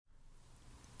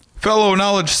Fellow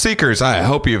knowledge seekers, I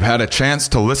hope you've had a chance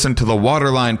to listen to the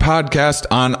Waterline podcast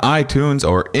on iTunes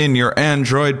or in your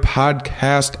Android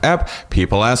podcast app.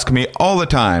 People ask me all the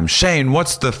time, Shane,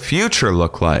 what's the future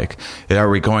look like? Are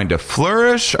we going to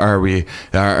flourish? Are we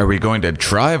going to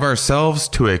drive ourselves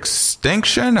to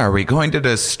extinction? Are we going to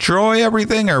destroy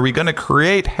everything? Are we going to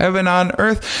create heaven on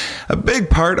earth? A big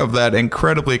part of that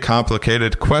incredibly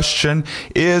complicated question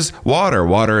is water.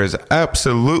 Water is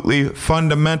absolutely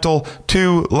fundamental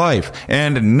to life.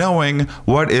 And knowing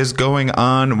what is going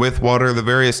on with water, the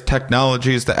various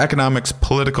technologies, the economics,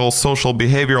 political, social,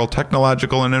 behavioral,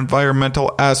 technological, and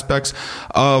environmental aspects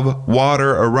of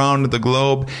water around the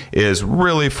globe is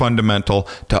really fundamental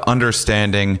to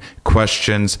understanding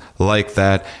questions like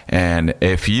that. And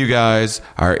if you guys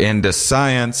are into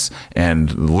science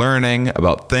and learning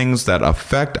about things that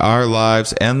affect our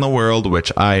lives and the world,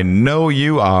 which I know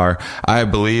you are, I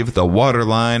believe the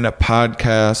Waterline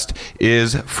podcast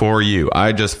is for you.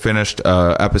 I just finished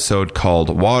an episode called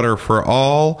Water for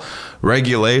All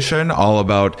Regulation, all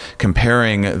about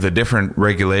comparing the different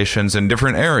regulations in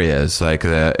different areas, like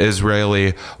the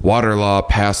Israeli water law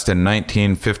passed in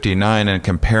 1959, and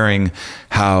comparing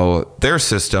how their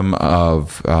system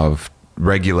of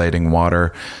regulating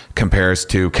water compares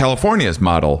to California's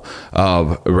model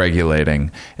of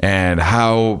regulating, and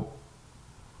how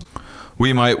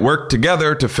we might work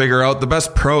together to figure out the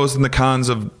best pros and the cons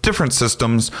of different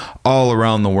systems all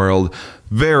around the world.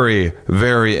 Very,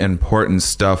 very important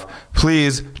stuff.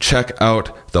 Please check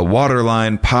out the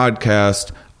Waterline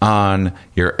podcast on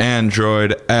your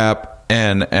Android app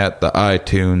and at the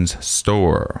iTunes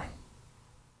store.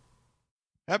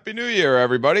 Happy New Year,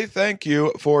 everybody. Thank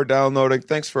you for downloading.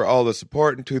 Thanks for all the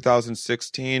support in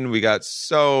 2016. We got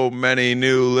so many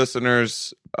new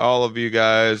listeners. All of you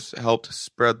guys helped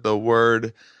spread the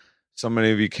word. So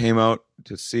many of you came out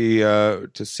to see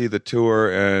the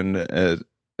tour, and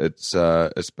it's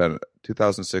been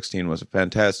 2016 was a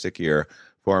fantastic year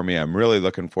for me. I'm really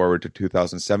looking forward to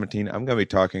 2017. I'm going to be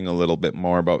talking a little bit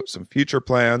more about some future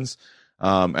plans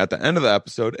at the end of the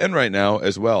episode, and right now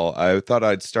as well. I thought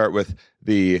I'd start with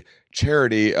the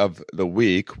charity of the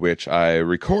week, which I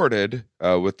recorded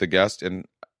with the guest, and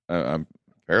I'm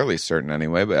fairly certain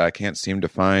anyway, but I can't seem to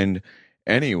find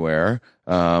anywhere.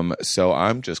 So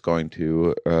I'm just going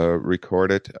to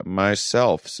record it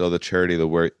myself. So the charity of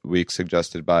the week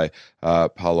suggested by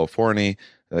Paolo Forni.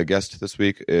 The guest this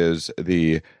week is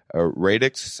the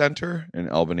Radix Center in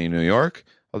Albany, New York.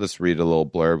 I'll just read a little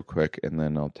blurb quick, and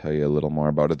then I'll tell you a little more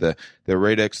about it. The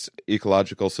Radix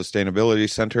Ecological Sustainability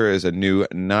Center is a new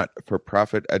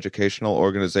not-for-profit educational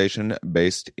organization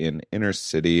based in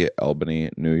inner-city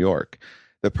Albany, New York.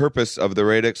 The purpose of the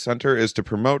Radix Center is to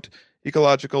promote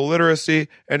ecological literacy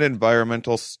and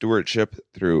environmental stewardship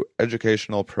through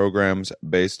educational programs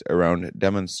based around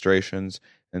demonstrations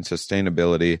and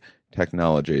sustainability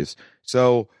technologies.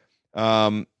 So,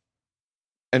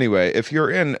 anyway, if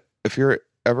you're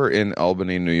ever in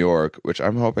Albany, New York, which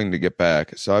I'm hoping to get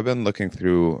back. So I've been looking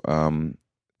through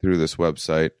this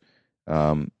website,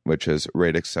 which is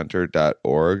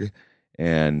radixcenter.org,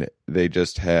 and they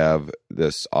just have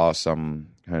this awesome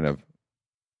kind of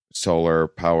solar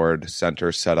powered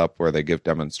center set up where they give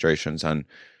demonstrations on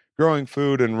growing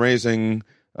food and raising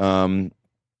different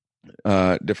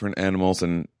animals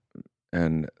and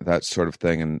that sort of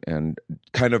thing, and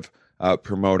kind of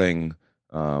promoting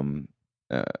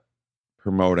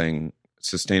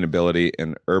sustainability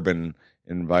in urban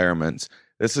environments.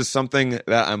 This is something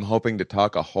that I'm hoping to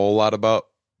talk a whole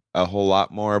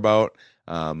lot more about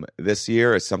this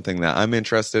year. It's something that I'm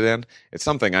interested in. It's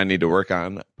something I need to work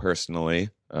on personally.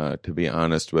 To be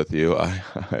honest with you,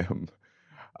 I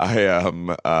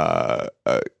am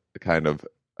kind of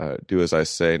do as I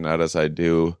say, not as I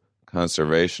do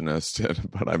conservationist,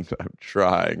 but I'm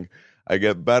trying. I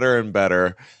get better and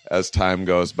better as time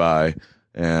goes by,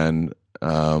 and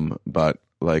but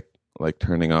like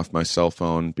turning off my cell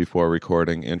phone before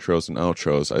recording intros and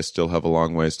outros, I still have a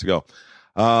long ways to go.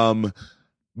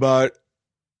 But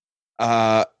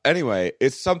anyway,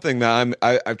 it's something that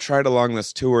I've tried along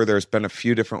this tour. There's been a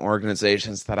few different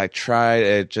organizations that I tried.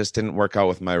 It just didn't work out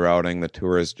with my routing. The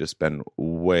tour has just been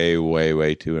way, way,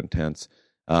 way too intense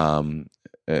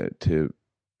to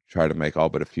try to make all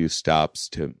but a few stops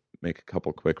to make a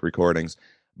couple quick recordings.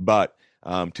 But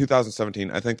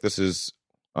 2017, I think this is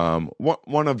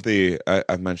one of the,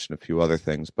 I've mentioned a few other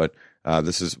things, but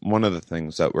this is one of the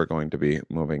things that we're going to be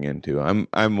moving into.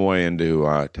 I'm way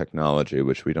into technology,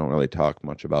 which we don't really talk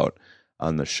much about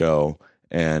on the show,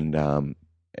 and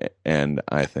and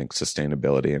I think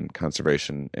sustainability and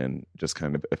conservation and just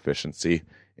kind of efficiency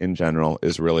in general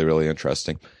is really, really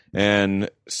interesting. And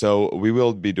so we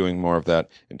will be doing more of that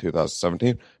in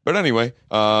 2017. But anyway,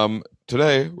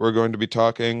 today we're going to be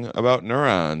talking about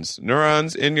neurons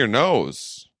in your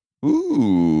nose.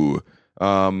 Ooh.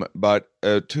 But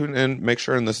tune in, make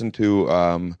sure and listen to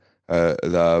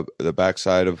the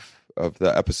backside of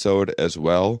the episode as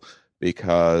well,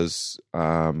 because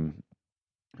I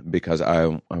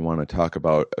want to talk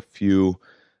about a few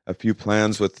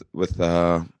plans with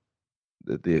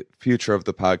the future of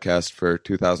the podcast for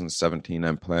 2017.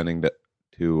 I'm planning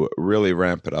to really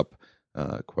ramp it up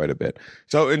quite a bit.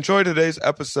 So enjoy today's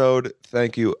episode.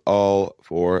 Thank you all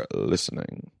for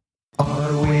listening.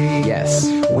 Are we? Yes.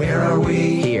 Where are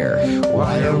we? Here.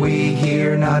 Why are we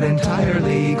here? Not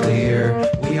entirely clear.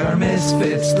 We are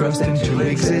misfits thrust into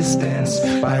existence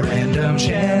by random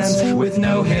chance, with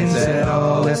no hints at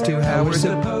all as to how we're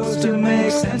supposed to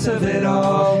make sense of it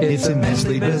all. It's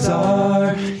immensely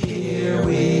bizarre. Here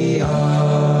we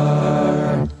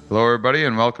are. Hello, everybody,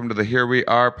 and welcome to the Here We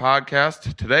Are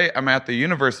podcast. Today, I'm at the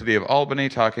University of Albany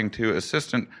talking to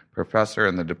Assistant Professor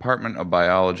in the Department of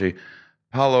Biology,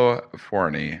 Paolo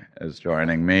Forni is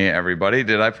joining me, everybody.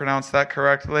 Did I pronounce that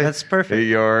correctly? That's perfect.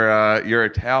 You're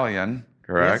Italian,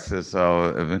 correct? Yes.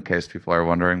 So in case people are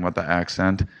wondering what the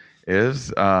accent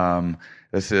is,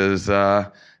 this is, I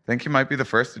think you might be the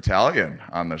first Italian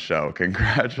on the show.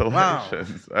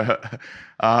 Congratulations.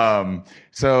 Wow.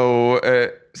 So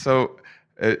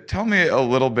tell me a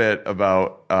little bit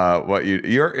about what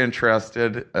you're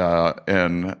interested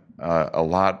in a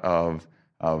lot of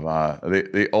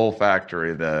the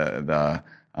olfactory, a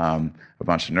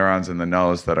bunch of neurons in the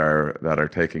nose that are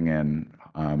taking in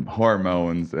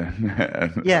hormones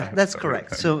and Yeah, that's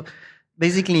correct. So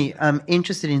basically, I'm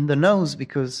interested in the nose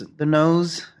because the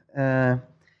nose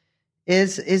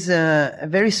is a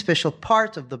very special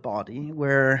part of the body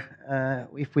where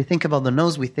if we think about the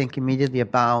nose, we think immediately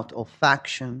about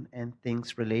olfaction and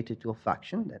things related to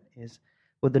olfaction. That is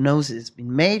what the nose has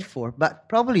been made for, but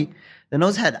probably the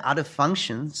nose had other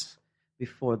functions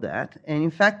before that. And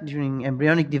in fact, during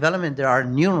embryonic development, there are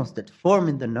neurons that form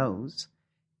in the nose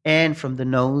and from the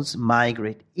nose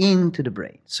migrate into the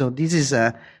brain. So this is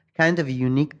a kind of a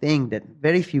unique thing that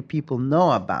very few people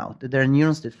know about, that there are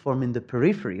neurons that form in the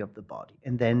periphery of the body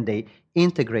and then they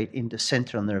integrate in the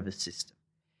central nervous system.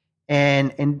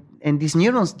 And these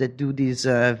neurons that do this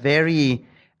very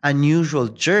unusual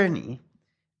journey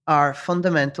are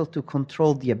fundamental to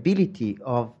control the ability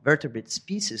of vertebrate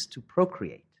species to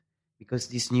procreate, because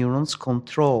these neurons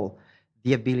control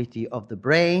the ability of the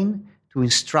brain to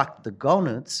instruct the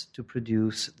gonads to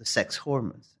produce the sex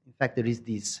hormones. In fact, there is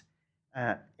this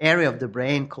area of the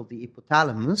brain called the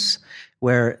hypothalamus,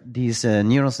 where these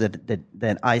neurons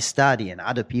that I study and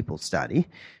other people study,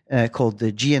 called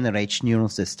the GnRH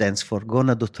neurons, that stands for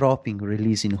gonadotropin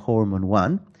releasing hormone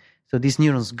 1. So these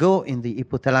neurons go in the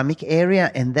hypothalamic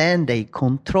area, and then they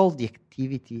control the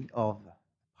activity of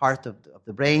part of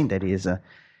the brain that is a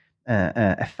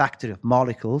factory of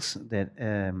molecules that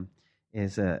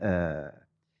is the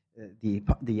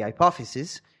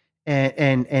hypophysis.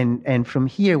 And from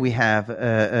here we have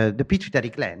the pituitary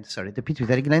gland. The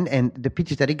pituitary gland, and the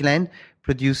pituitary gland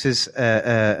produces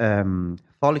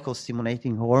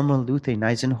follicle-stimulating hormone,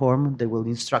 luteinizing hormone, that will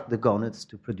instruct the gonads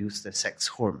to produce the sex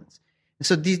hormones.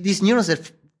 So these neurons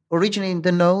that originate in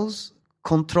the nose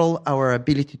control our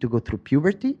ability to go through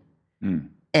puberty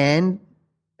and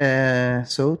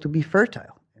so to be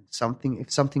fertile. And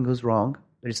if something goes wrong,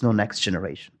 there is no next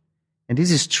generation. And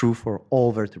this is true for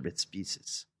all vertebrate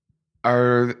species.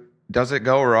 Does it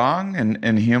go wrong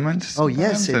in humans sometimes? Oh,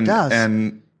 yes, it does.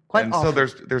 And Quite often. So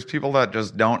there's people that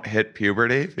just don't hit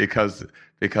puberty because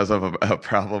of a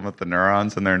problem with the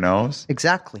neurons in their nose?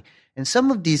 Exactly. And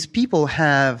some of these people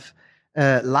have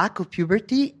lack of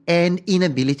puberty and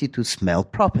inability to smell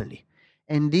properly.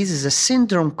 And this is a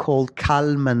syndrome called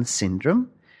Kallmann syndrome.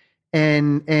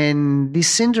 And this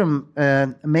syndrome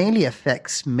mainly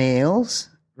affects males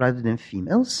rather than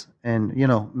females. And,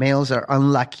 males are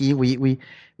unlucky. We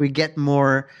get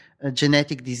more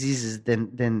genetic diseases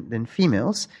than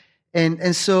females.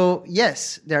 And so,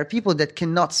 yes, there are people that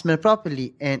cannot smell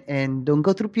properly and don't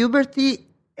go through puberty.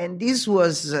 And this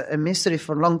was a mystery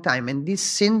for a long time. And this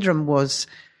syndrome was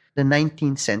the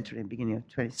 19th century, beginning of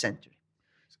 20th century.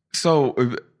 So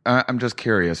I'm just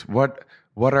curious, what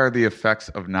are the effects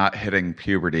of not hitting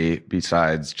puberty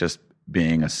besides just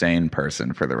being a sane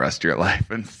person for the rest of your life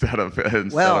instead of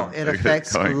it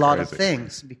affects a lot of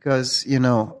things because,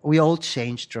 we all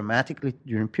change dramatically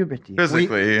during puberty.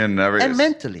 Physically and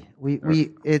mentally.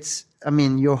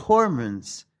 Your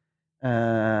hormones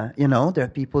There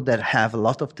are people that have a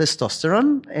lot of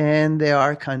testosterone and they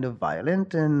are kind of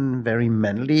violent and very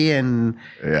manly and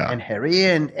hairy.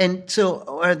 And so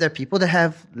are there people that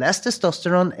have less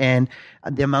testosterone, and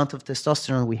the amount of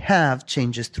testosterone we have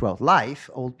changes throughout life.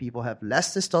 Old people have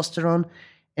less testosterone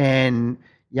and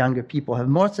younger people have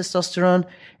more testosterone.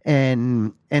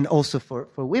 And also for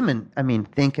women, I mean,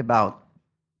 think about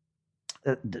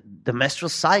the menstrual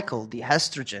cycle, the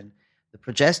estrogen, the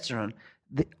progesterone.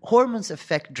 The hormones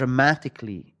affect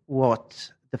dramatically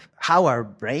how our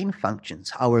brain functions,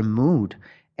 our mood,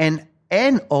 and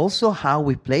also how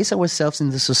we place ourselves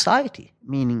in the society.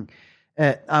 Meaning,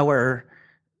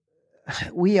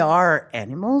 we are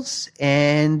animals,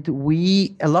 and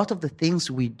a lot of the things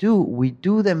we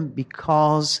do them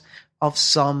because of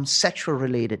some sexual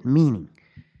related meaning.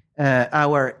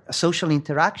 Our social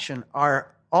interaction are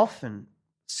often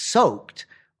soaked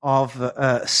of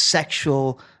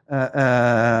sexual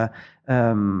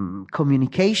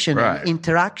communication and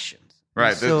interactions.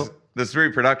 Right. So, this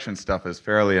reproduction stuff is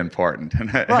fairly important in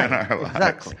our lives.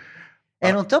 Exactly.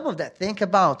 And on top of that, think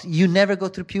about, you never go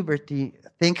through puberty.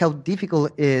 Think how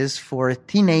difficult it is for a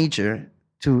teenager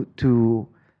to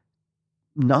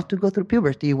not to go through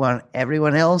puberty when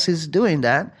everyone else is doing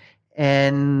that.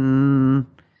 And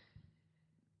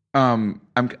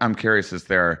I'm curious, is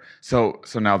there so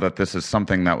now that this is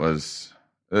something that was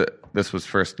this was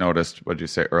first noticed, what'd you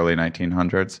say, early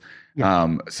 1900s?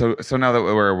 Yeah. So now that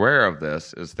we're aware of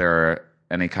this, is there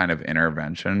any kind of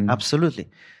intervention? Absolutely.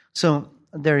 So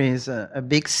there is a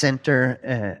big center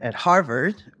at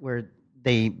Harvard where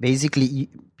they basically,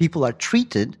 people are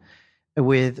treated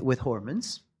with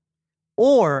hormones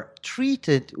or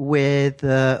treated with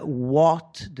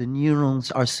what the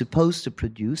neurons are supposed to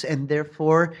produce, and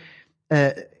therefore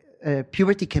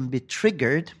puberty can be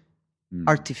triggered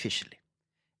artificially.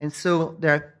 And so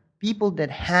there are people that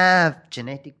have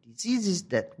genetic diseases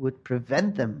that would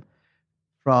prevent them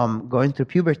from going through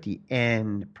puberty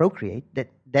and procreate,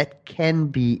 that can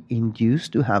be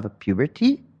induced to have a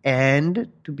puberty and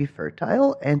to be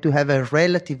fertile and to have a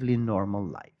relatively normal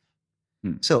life.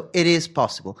 So it is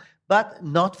possible, but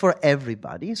not for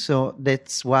everybody. So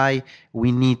that's why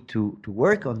we need to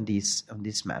work on this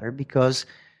matter, because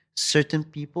certain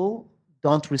people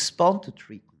don't respond to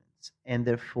treatments and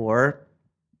therefore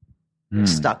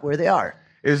stuck where they are.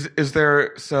 Is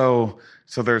there so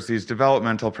there's these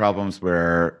developmental problems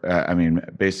where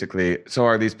basically, so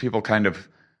are these people kind of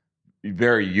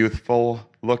very youthful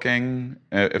looking?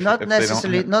 Not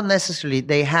necessarily.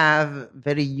 They have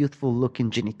very youthful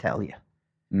looking genitalia.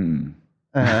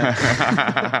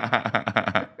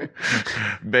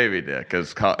 Baby dick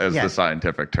is the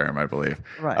scientific term, I believe.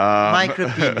 Right.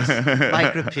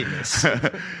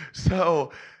 Micropenis.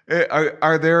 So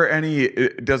are there any,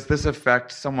 does this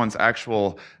affect someone's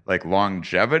actual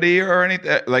longevity or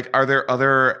anything? Are there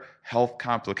other health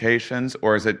complications,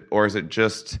 or is it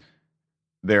just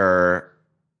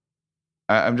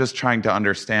I'm just trying to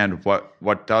understand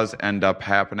what does end up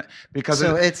happening, because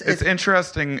it's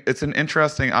interesting. It's an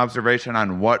interesting observation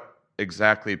on what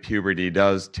exactly puberty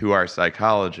does to our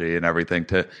psychology and everything,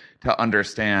 to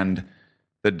understand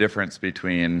the difference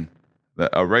between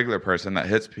a regular person that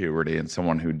hits puberty and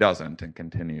someone who doesn't and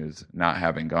continues not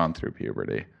having gone through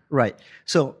puberty. Right.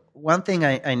 So one thing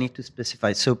I need to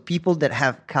specify. So people that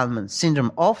have Kalman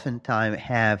syndrome oftentimes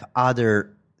have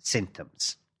other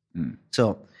symptoms.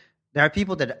 So there are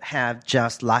people that have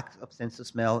just lack of sense of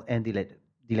smell and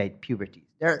delayed puberty.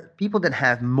 There are people that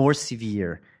have more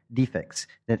severe defects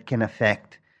that can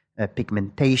affect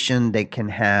pigmentation. They can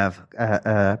have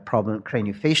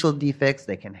craniofacial defects.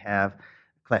 They can have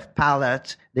cleft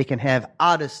palate. They can have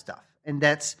other stuff. And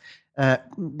that's there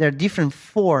are different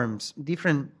forms,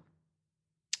 different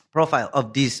profile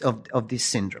of this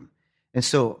syndrome. And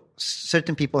so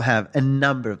certain people have a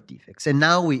number of defects. And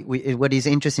now what is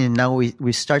interesting, now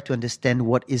we start to understand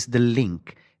what is the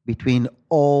link between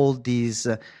all these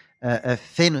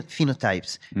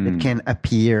phenotypes that can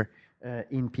appear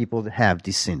in people that have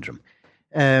this syndrome.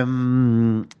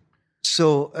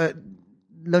 So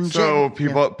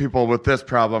people with this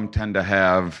problem tend to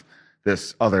have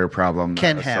this other problem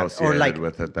associated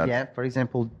with it. For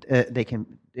example, they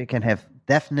can have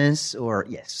deafness or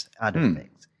other things.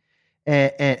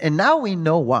 And now we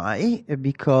know why,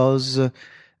 because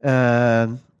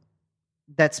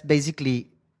that's basically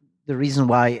the reason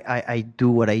why I do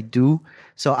what I do.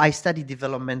 So I study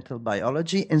developmental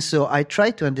biology, and so I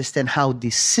try to understand how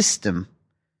this system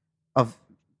of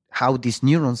how these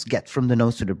neurons get from the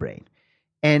nose to the brain.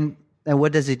 And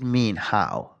what does it mean,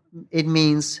 how? It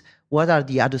means what are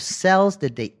the other cells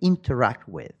that they interact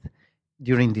with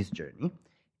during this journey,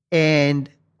 and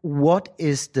what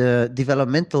is the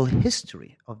developmental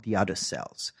history of the other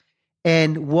cells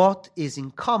and what is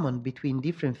in common between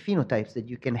different phenotypes that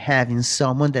you can have in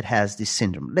someone that has this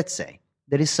syndrome. Let's say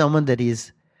there is someone that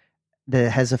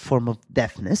has a form of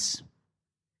deafness,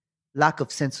 lack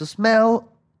of sense of smell,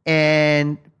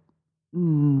 and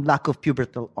lack of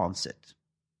pubertal onset.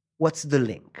 What's the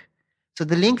link? So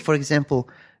the link, for example,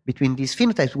 between these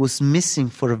phenotypes was missing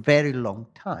for a very long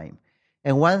time.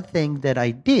 And one thing that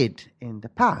I did in the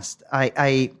past,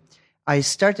 I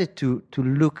started to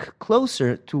look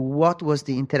closer to what was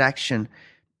the interaction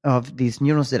of these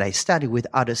neurons that I study with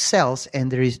other cells.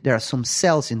 And there are some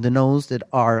cells in the nose that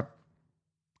are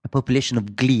a population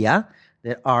of glia,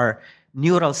 that are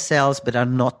neural cells but are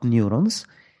not neurons.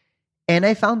 And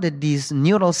I found that these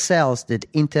neural cells that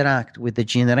interact with the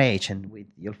GnRH and with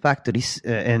the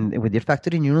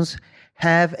olfactory neurons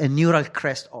have a neural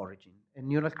crest origin. A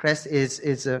neural crest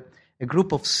is a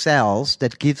group of cells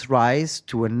that gives rise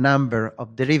to a number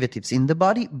of derivatives in the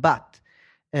body, but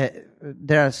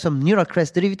there are some neural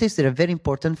crest derivatives that are very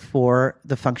important for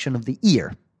the function of the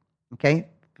ear, okay,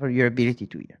 for your ability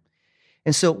to hear.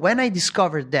 And so when I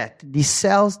discovered that these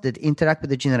cells that interact with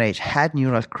the GnRH had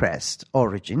neural crest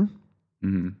origin,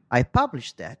 I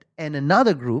published that, and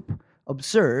another group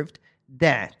observed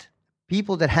that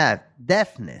people that have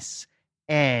deafness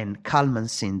and Kalman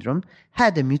syndrome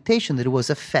had a mutation that was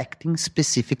affecting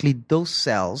specifically those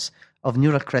cells of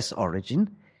neural crest origin,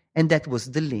 and that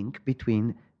was the link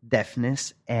between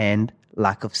deafness and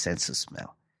lack of sense of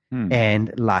smell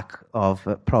and lack of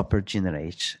proper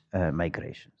GnRH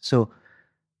migration. So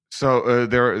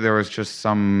there was just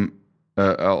some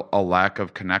a lack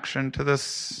of connection to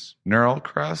this neural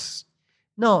crest?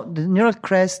 No, the neural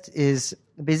crest is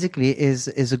basically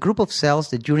a group of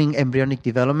cells that during embryonic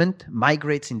development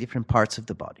migrates in different parts of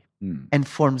the body and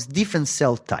forms different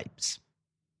cell types.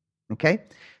 Okay?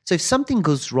 So if something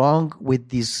goes wrong with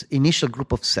this initial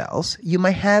group of cells, you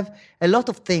might have a lot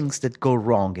of things that go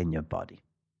wrong in your body.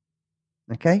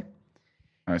 Okay?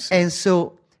 I see. And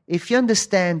so if you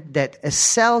understand that a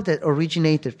cell that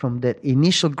originated from that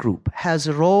initial group has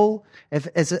a role,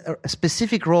 as a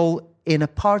specific role in a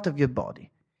part of your body,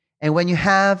 and when you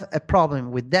have a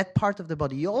problem with that part of the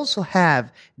body, you also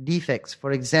have defects,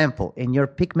 for example, in your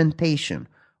pigmentation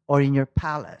or in your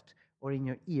palate or in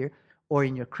your ear or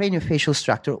in your craniofacial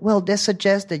structure, well, that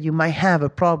suggests that you might have a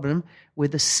problem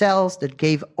with the cells that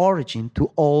gave origin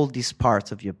to all these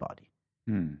parts of your body.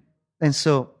 And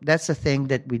so that's the thing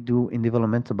that we do in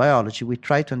developmental biology. We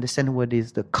try to understand what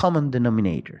is the common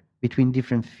denominator between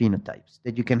different phenotypes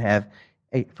that you can have,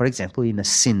 for example, in a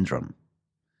syndrome.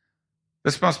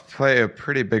 This must play a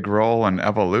pretty big role in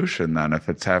evolution then, if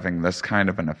it's having this kind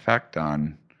of an effect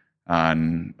on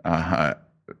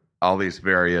all these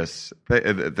various,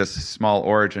 this small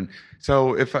origin.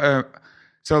 So if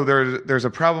so there's a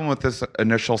problem with this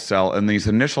initial cell, and these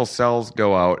initial cells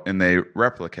go out and they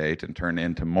replicate and turn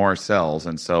into more cells.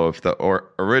 And so if the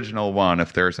original one,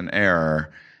 if there's an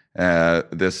error,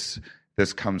 this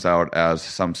comes out as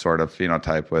some sort of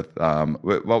phenotype with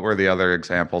what were the other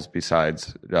examples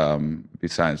besides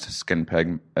skin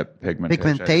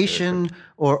pigmentation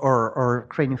or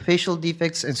craniofacial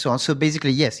defects and so on. So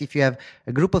basically, yes, if you have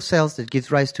a group of cells that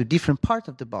gives rise to different parts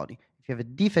of the body, if you have a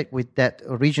defect with that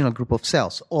original group of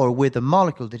cells or with a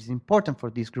molecule that is important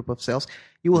for this group of cells,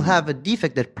 you will have a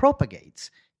defect that propagates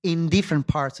in different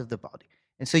parts of the body.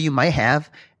 And so you might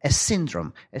have a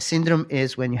syndrome. A syndrome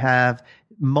is when you have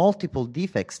multiple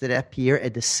defects that appear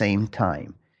at the same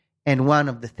time. And one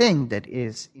of the things that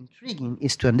is intriguing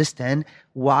is to understand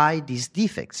why these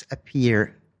defects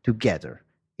appear together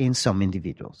in some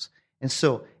individuals. And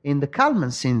so in the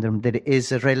Kalman syndrome, that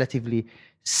is a relatively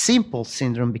simple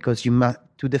syndrome because you must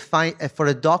to define for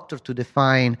a doctor to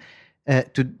define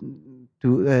to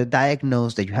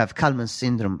diagnose that you have Kalman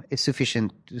syndrome, it's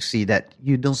sufficient to see that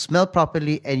you don't smell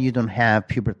properly and you don't have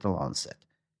pubertal onset.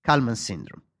 Kalman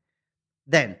syndrome.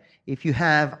 Then, if you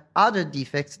have other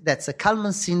defects, that's a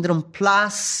Kalman syndrome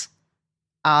plus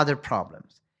other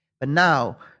problems. But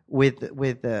now, with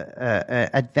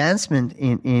advancement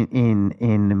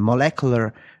in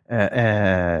molecular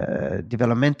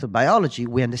developmental biology,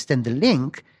 we understand the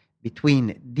link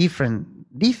between different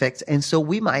defects, and so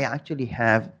we might actually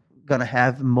gonna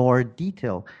have more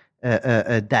detailed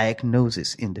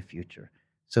diagnosis in the future.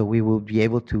 So we will be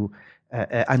able to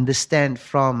understand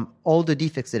from all the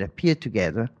defects that appear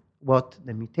together what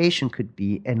the mutation could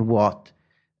be and what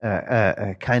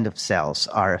kind of cells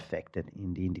are affected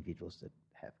in the individuals that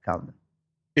have Kalman.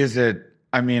 Is it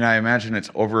I mean, I imagine it's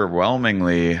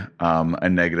overwhelmingly a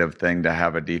negative thing to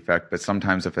have a defect, but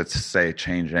sometimes if it's, say,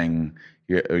 changing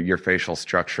your facial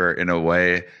structure in a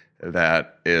way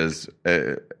that is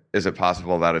it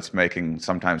possible that it's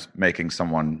sometimes making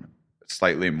someone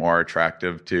slightly more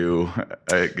attractive to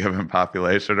a given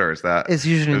population, or is that? It's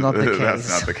usually not the case. That's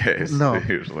not the case. No,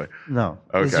 usually. No,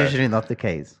 okay. It's usually not the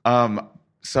case.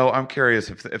 So I'm curious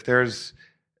if there's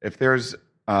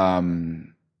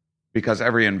because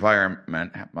every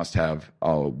environment must have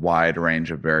a wide range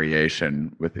of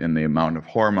variation within the amount of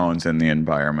hormones in the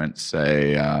environment.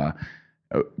 Say, a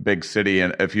big city,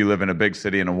 and if you live in a big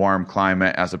city in a warm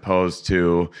climate, as opposed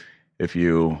to if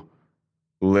you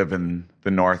live in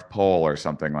the North Pole or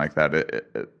something like that,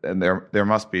 and there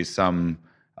must be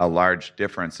a large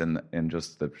difference in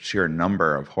just the sheer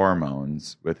number of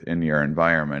hormones within your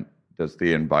environment. Does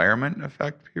the environment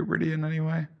affect puberty in any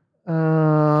way?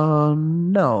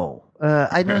 No,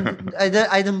 I don't.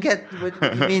 I don't get what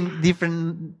you mean.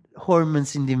 Different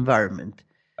hormones in the environment,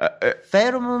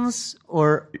 pheromones,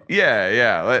 or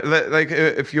yeah. Like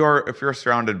if you're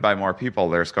surrounded by more people,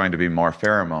 there's going to be more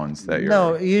pheromones that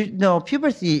you're. No.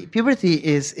 Puberty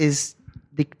is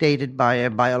dictated by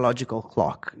a biological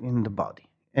clock in the body,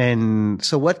 and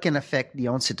so what can affect the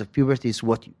onset of puberty is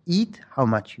what you eat, how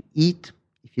much you eat.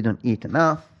 If you don't eat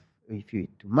enough, if you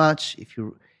eat too much, if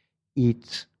you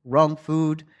eat wrong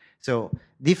food. So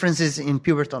differences in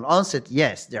pubertal onset,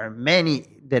 yes, there are many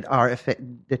that are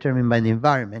determined by the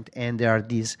environment, and there are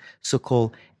these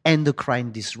so-called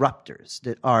endocrine disruptors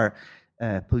that are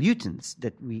pollutants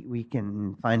that we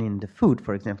can find in the food.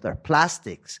 For example, there are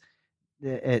plastics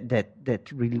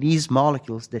that release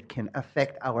molecules that can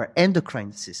affect our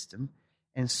endocrine system,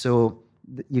 and so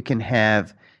you can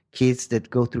have kids that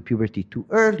go through puberty too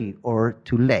early or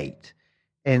too late.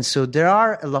 And so there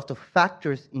are a lot of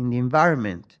factors in the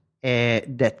environment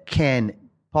that can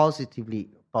positively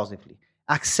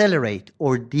accelerate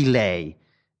or delay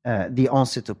the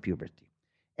onset of puberty.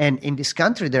 And in this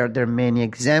country, there are many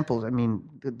examples. I mean,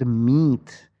 the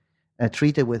meat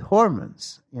treated with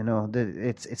hormones,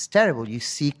 it's terrible. You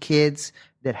see kids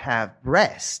that have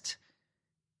breast,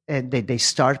 and they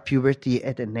start puberty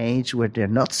at an age where they're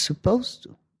not supposed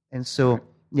to. And so,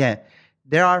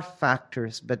 there are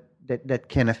factors, but that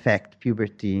can affect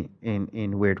puberty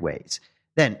in weird ways.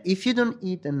 Then, if you don't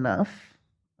eat enough,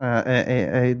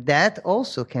 that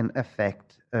also can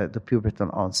affect the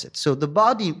pubertal onset. So the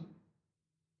body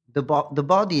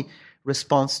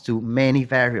responds to many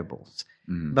variables,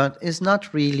 but it's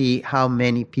not really how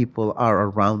many people are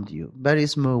around you, but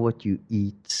it's more what you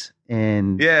eat.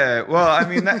 And well, I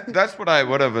mean that's what I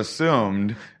would have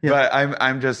assumed, but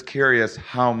I'm just curious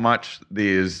how much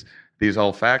these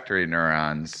olfactory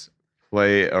neurons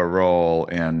play a role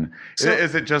in.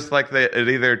 Is it just like it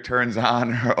either turns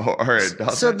on or it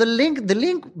doesn't? So the link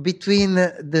between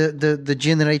the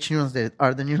generation neurons that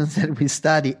are the neurons that we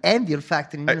study and the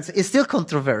olfactory neurons is still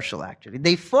controversial. Actually,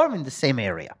 they form in the same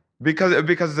area. Because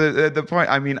the point.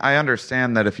 I mean, I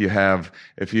understand that if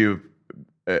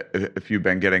you've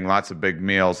been getting lots of big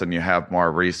meals and you have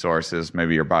more resources,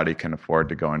 maybe your body can afford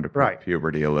to go into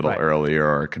puberty a little earlier,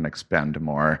 or can expend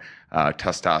more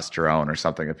testosterone or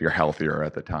something if you're healthier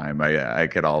at the time. I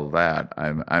get all of that.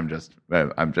 I've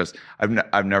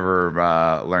never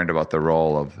learned about the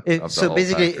role of so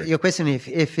basically, your question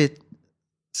if it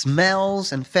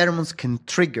smells and pheromones can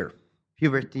trigger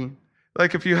puberty.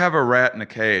 Like if you have a rat in a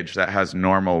cage that has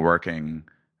normal working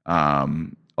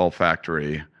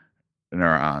olfactory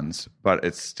neurons, but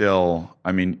it's still,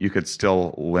 I mean, you could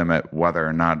still limit whether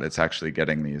or not it's actually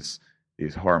getting these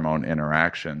hormone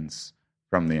interactions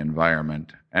from the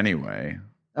environment anyway.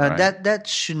 Right? That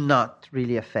should not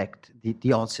really affect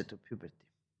the onset of puberty.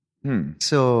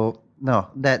 So no,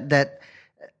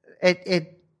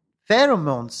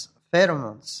 pheromones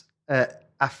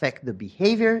affect the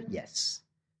behavior. Yes.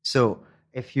 So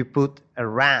if you put a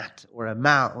rat or a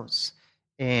mouse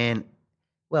in,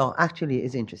 well, actually,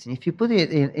 it's interesting. If you put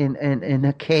it in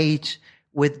a cage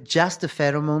with just the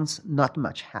pheromones, not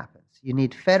much happens. You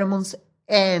need pheromones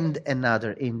and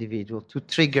another individual to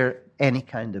trigger any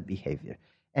kind of behavior.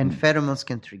 And pheromones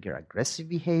can trigger aggressive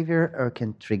behavior or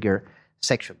can trigger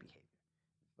sexual behavior.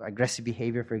 Aggressive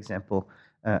behavior, for example,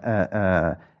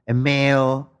 a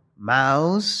male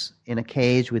mouse in a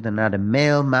cage with another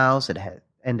male mouse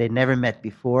and they never met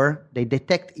before, they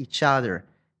detect each other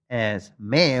as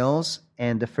males,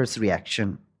 and the first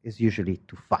reaction is usually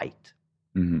to fight.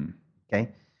 Okay?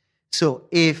 So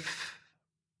if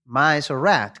mice or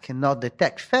rat cannot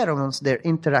detect pheromones, their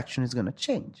interaction is going to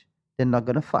change. They're not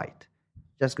going to fight.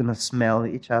 Just going to smell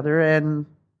each other and,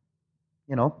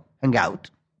 hang out.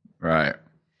 Right.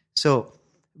 So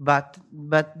but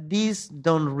these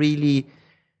don't really,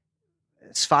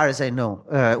 as far as I know,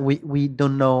 we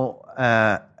don't know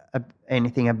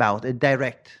anything about a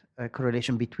direct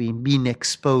correlation between being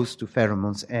exposed to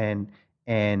pheromones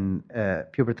and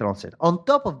pubertal onset. On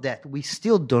top of that, we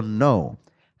still don't know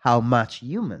how much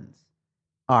humans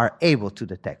are able to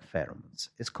detect pheromones.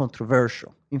 It's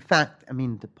controversial. In fact, I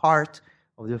mean, the part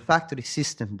of the olfactory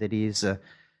system that is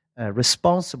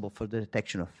responsible for the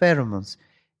detection of pheromones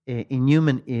in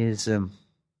human is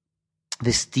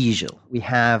vestigial. We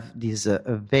have this a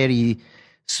very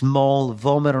small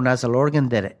vomeronasal organ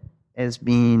that has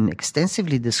been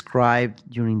extensively described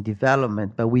during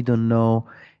development, but we don't know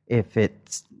if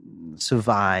it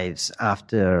survives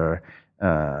after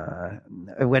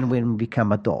when we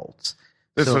become adults.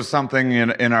 This was something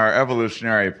in our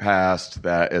evolutionary past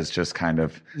that is just kind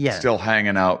of still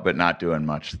hanging out but not doing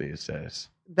much these days.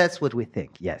 That's what we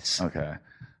think, yes. Okay.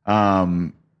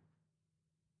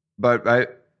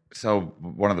 So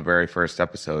one of the very first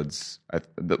episodes,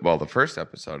 the first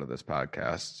episode of this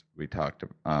podcast, we talked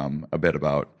a bit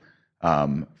about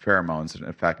pheromones and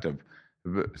effect of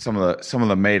some of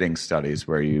the mating studies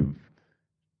where you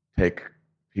take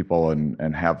people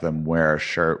and have them wear a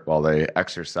shirt while they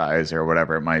exercise or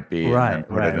whatever it might be, and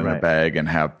put it in a bag and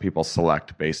have people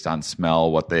select based on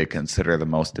smell what they consider the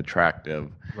most attractive.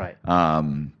 Right.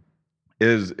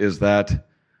 Is that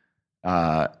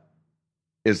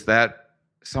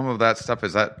some of that stuff,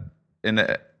 is that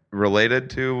related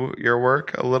to your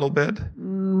work a little bit?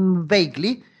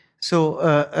 Vaguely. So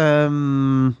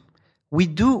we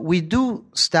do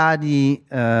study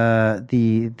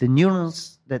the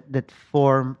neurons that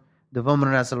form the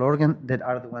vomeronasal organ, that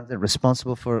are the ones that are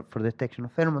responsible for detection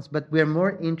of pheromones. But we are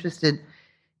more interested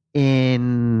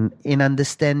in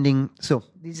understanding. So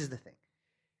this is the thing.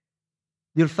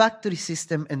 The olfactory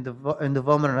system and the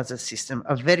vomeronasal system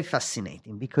are very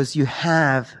fascinating because you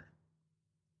have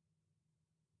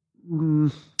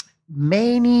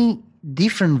many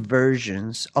different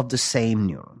versions of the same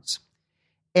neurons.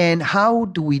 And how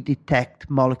do we detect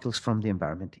molecules from the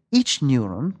environment? Each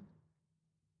neuron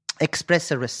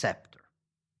expresses a receptor.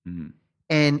 Mm-hmm.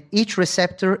 And each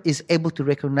receptor is able to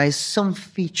recognize some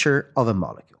feature of a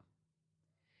molecule.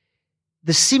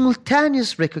 The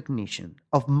simultaneous recognition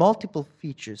of multiple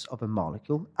features of a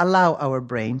molecule allow our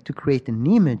brain to create an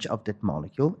image of that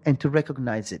molecule and to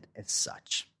recognize it as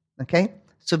such. Okay?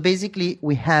 So basically,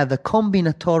 we have a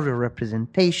combinatorial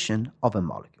representation of a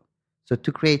molecule. So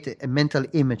to create a mental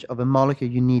image of a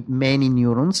molecule, you need many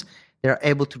neurons that are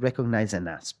able to recognize an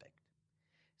aspect.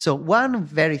 So one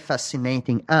very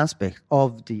fascinating aspect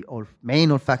of the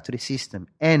main olfactory system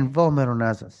and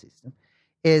vomeronasal system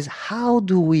is how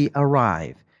do we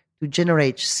arrive to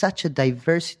generate such a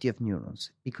diversity of neurons?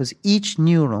 Because each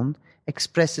neuron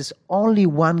expresses only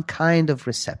one kind of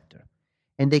receptor,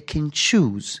 and they can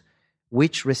choose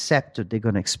which receptor they're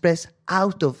going to express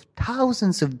out of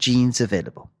thousands of genes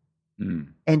available.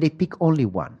 And they pick only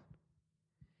one.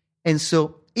 And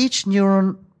so each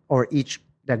neuron, or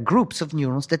there are groups of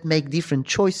neurons that make different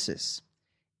choices.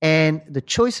 And the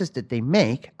choices that they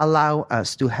make allow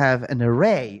us to have an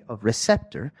array of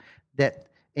receptor that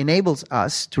enables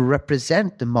us to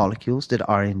represent the molecules that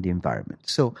are in the environment.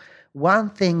 So one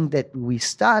thing that we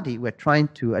study, we're trying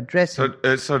to address. So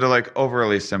to like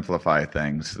overly simplify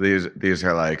things, these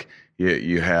are like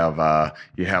you have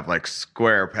like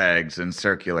square pegs and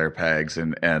circular pegs,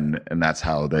 and that's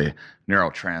how the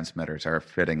neurotransmitters are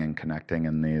fitting and connecting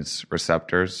in these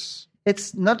receptors.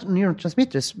 It's not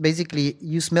neurotransmitters. Basically,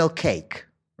 you smell cake.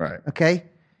 Right. Okay?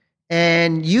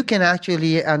 And you can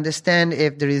actually understand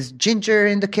if there is ginger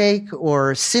in the cake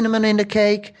or cinnamon in the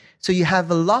cake. So you have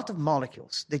a lot of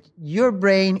molecules that your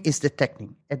brain is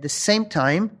detecting at the same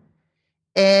time,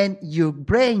 and your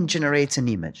brain generates an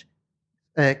image.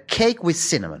 Cake with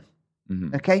cinnamon.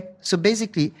 Mm-hmm. Okay? So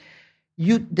basically,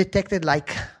 you detected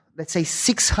like, let's say,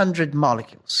 600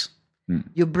 molecules.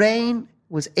 Your brain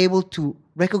was able to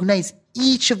recognize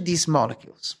each of these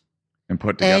molecules and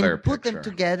put together and put them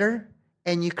together,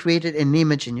 and you created an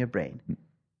image in your brain.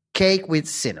 Cake with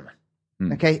cinnamon.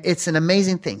 Okay, it's an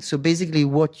amazing thing. So basically,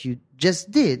 what you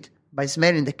just did by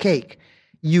smelling the cake,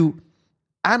 you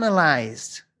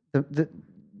analyzed the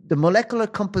molecular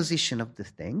composition of the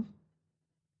thing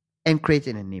and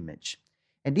created an image.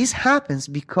 And this happens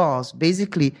because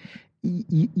basically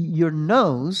your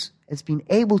nose has been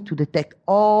able to detect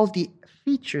all the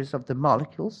features of the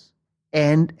molecules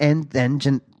and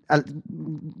then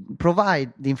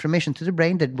provide the information to the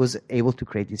brain that was able to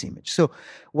create this image. So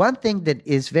one thing that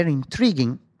is very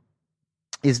intriguing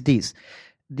is this.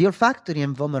 The olfactory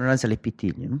and vomeronasal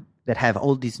epithelium that have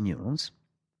all these neurons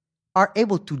are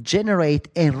able to generate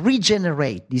and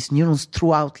regenerate these neurons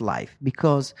throughout life,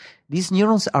 because these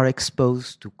neurons are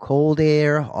exposed to cold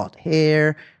air, hot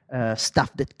air,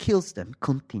 stuff that kills them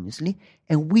continuously,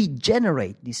 and we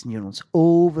generate these neurons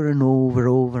over and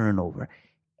over and over.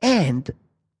 And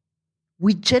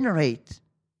we generate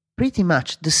pretty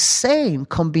much the same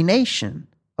combination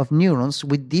of neurons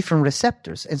with different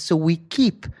receptors. And so we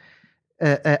keep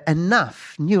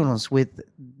enough neurons with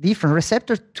different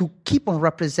receptors to keep on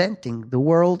representing the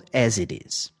world as it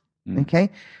is.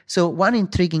 Okay? So one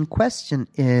intriguing question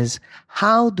is,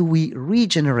 how do we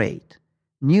regenerate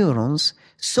neurons,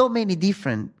 so many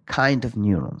different kind of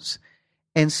neurons?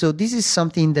 And so this is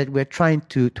something that we're trying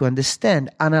to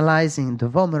understand, analyzing the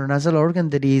vomeronasal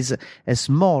organ, that is a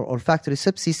small olfactory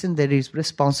subsystem that is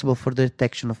responsible for the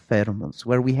detection of pheromones,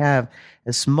 where we have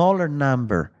a smaller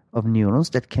number of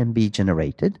neurons that can be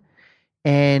generated,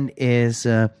 and is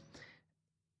a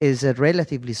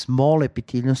relatively small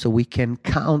epithelium, so we can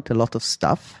count a lot of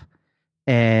stuff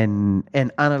and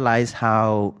analyze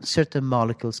how certain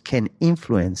molecules can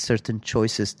influence certain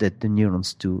choices that the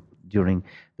neurons do during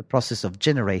the process of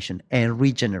generation and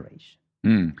regeneration.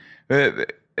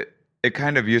 It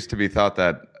kind of used to be thought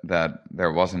that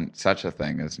there wasn't such a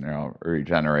thing as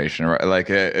neuroregeneration. Like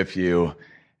if you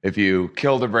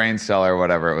killed a brain cell or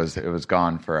whatever, it was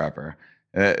gone forever.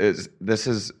 This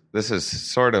is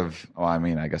sort of, well, I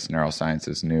mean, I guess neuroscience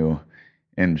is new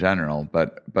in general,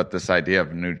 but this idea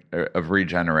of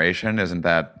regeneration, isn't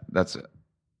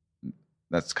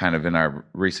that's kind of in our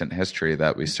recent history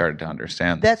that we started to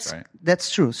understand this, right?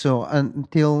 That's true. So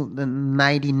until the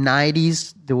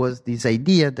 1990s, there was this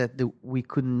idea that we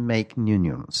couldn't make new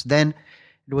neurons. Then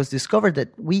it was discovered that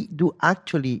we do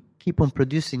actually keep on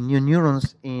producing new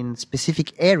neurons in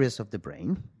specific areas of the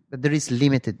brain, but there is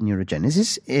limited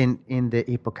neurogenesis in the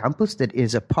hippocampus, that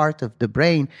is a part of the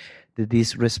brain that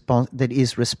is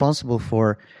responsible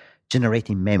for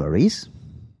generating memories.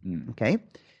 Okay?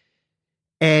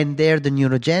 And there, the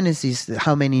neurogenesis,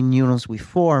 how many neurons we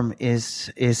form,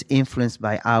 is influenced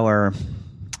by our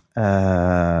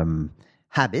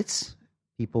habits.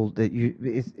 People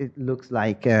it looks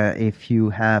like if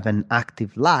you have an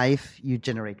active life, you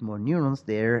generate more neurons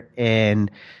there,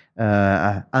 and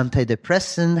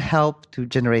antidepressants help to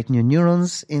generate new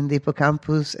neurons in the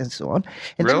hippocampus, and so on.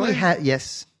 And really? Then we have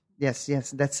yes.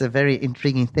 That's a very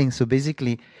intriguing thing. So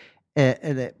basically,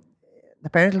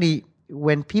 apparently,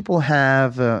 when people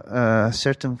have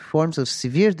certain forms of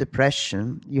severe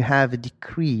depression, you have a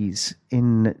decrease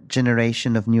in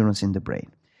generation of neurons in the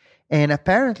brain. And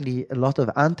apparently, a lot of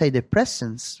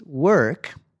antidepressants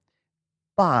work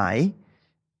by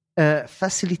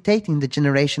facilitating the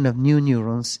generation of new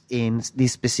neurons in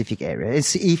this specific area.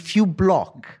 It's, if you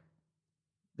block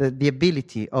the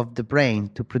ability of the brain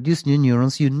to produce new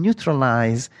neurons, you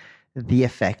neutralize the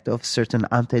effect of certain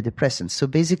antidepressants. So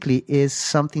basically, is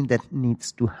something that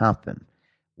needs to happen.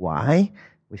 Why?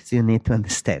 We still need to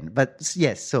understand. But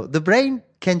yes, so the brain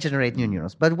can generate new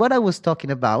neurons. But what I was talking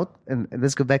about, and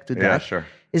let's go back to that,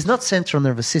 is not central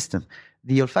nervous system.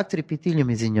 The olfactory epithelium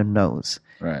is in your nose.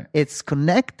 Right. It's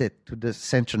connected to the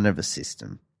central nervous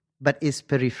system, but it's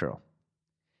peripheral.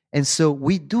 And so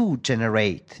we do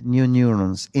generate new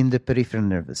neurons in the peripheral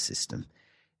nervous system.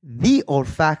 The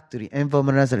olfactory and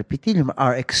vomeronasal epithelium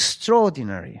are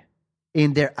extraordinary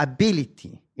in their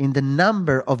ability, in the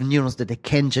number of neurons that they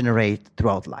can generate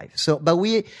throughout life. So, but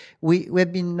we knew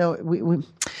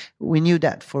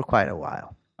that for quite a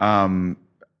while.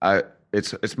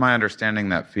 It's my understanding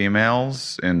that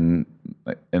females in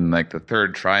like the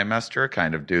third trimester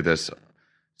kind of do this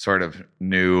sort of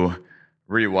new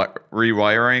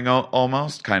rewiring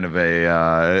almost, kind of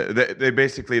a they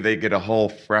basically get a whole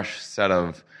fresh set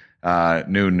of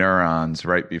new neurons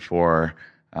right before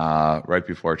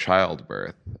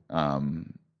childbirth.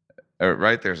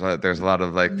 Right? There's a lot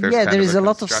of like there is a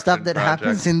lot of stuff that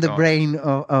happens in the brain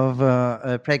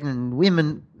of pregnant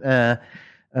women.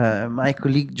 My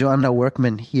colleague Joanna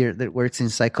Workman here, that works in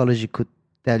psychology, could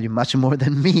tell you much more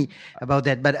than me about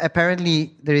that. But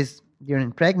apparently,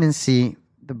 during pregnancy,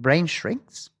 the brain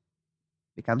shrinks,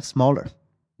 becomes smaller.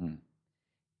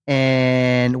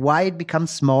 And why it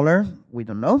becomes smaller, we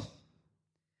don't know.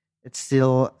 It's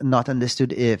still not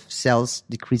understood if cells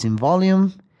decrease in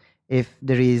volume, if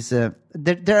there is there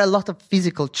are a lot of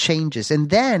physical changes. And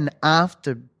then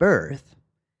after birth,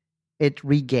 it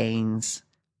regains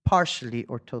partially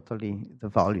or totally the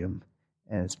volume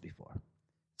as before.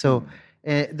 So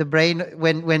the brain,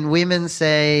 when women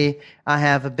say, I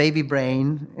have a baby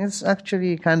brain, it's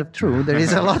actually kind of true. There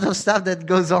is a lot of stuff that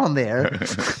goes on there.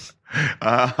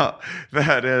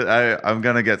 That is, I'm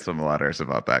gonna get some letters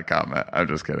about that comment. I'm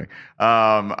just kidding.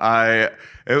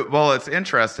 Well, it's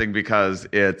interesting because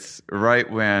it's right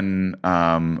when,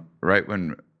 well,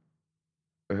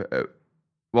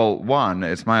 one,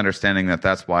 it's my understanding that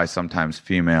that's why sometimes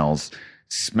females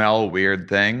smell weird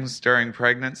things during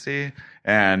pregnancy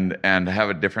and have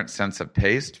a different sense of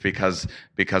taste because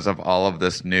of all of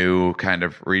this new kind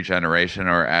of regeneration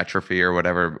or atrophy or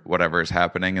whatever is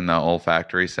happening in the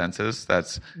olfactory senses.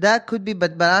 That could be,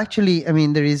 but actually, I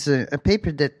mean, there is a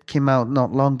paper that came out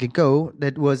not long ago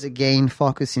that was again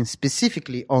focusing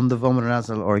specifically on the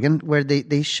vomeronasal organ, where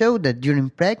they showed that during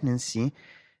pregnancy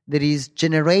there is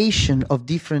generation of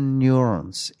different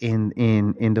neurons in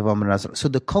the vomeronasal. So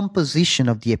the composition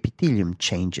of the epithelium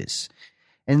changes.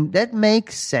 And that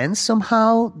makes sense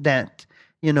somehow that,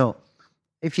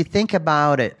 if you think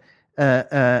about it,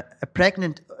 a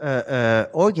pregnant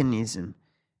organism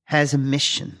has a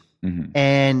mission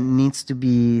and needs to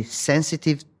be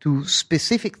sensitive to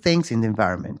specific things in the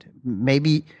environment,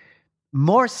 maybe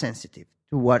more sensitive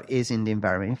to what is in the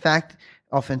environment. In fact,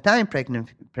 oftentimes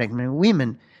pregnant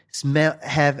women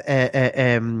have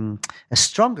a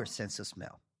stronger sense of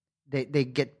smell. They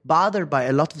get bothered by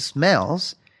a lot of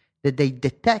smells that they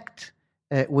detect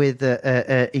they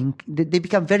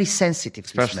become very sensitive,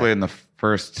 especially in the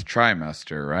first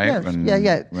trimester, right?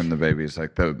 Yes, when the baby's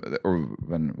like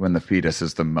when the fetus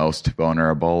is the most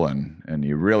vulnerable, and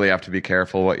you really have to be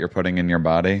careful what you're putting in your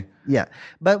body. Yeah,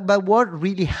 but what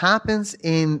really happens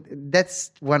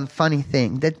that's one funny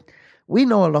thing, that we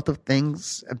know a lot of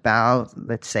things about,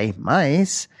 let's say,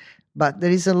 mice, but there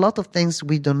is a lot of things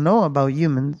we don't know about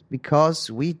humans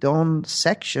because we don't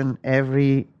section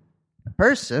every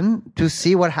person to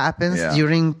see what happens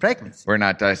during pregnancy. We're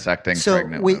not dissecting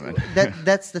pregnant women.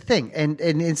 That's the thing. And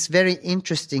it's very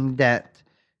interesting that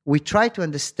we try to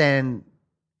understand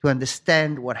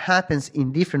what happens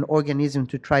in different organisms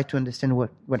to try to understand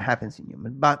what happens in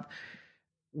humans. But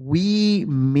we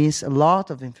miss a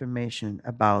lot of information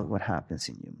about what happens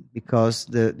in humans because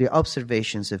the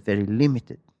observations are very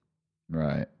limited.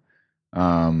 Right.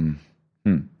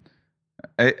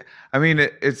 I mean,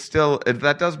 it's still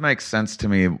that does make sense to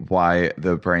me why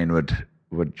the brain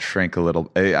would shrink a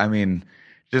little. I mean,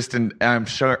 I'm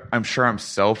sure I'm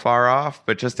so far off,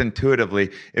 but just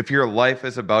intuitively, if your life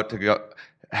is about to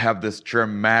have this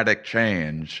dramatic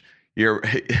change,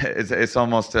 it's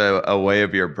almost a way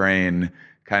of your brain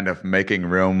kind of making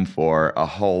room for a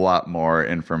whole lot more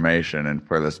information and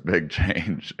for this big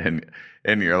change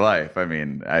in your life. I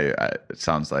mean, it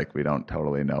sounds like we don't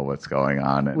totally know what's going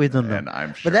on. We don't know. And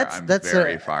I'm sure that's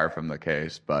very far from the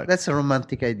case. But that's a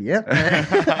romantic idea.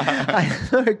 I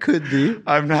know it could be.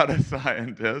 I'm not a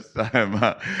scientist.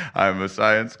 I'm a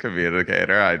science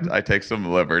communicator. I take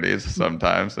some liberties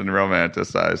sometimes and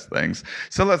romanticize things.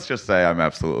 So let's just say I'm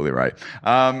absolutely right.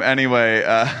 Anyway,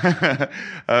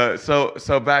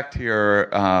 so back to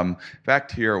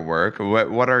your work.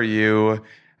 What are you?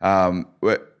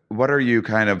 What are you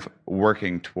kind of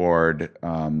working toward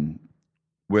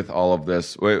with all of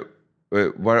this? What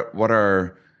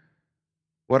are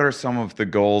some of the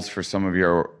goals for some of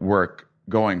your work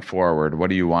going forward? What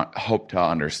do you hope to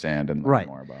understand and learn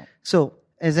more about? So,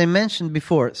 as I mentioned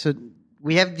before, so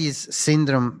we have this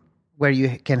syndrome where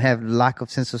you can have lack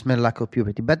of sense of smell, lack of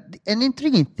puberty. But an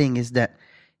intriguing thing is that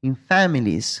in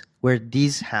families where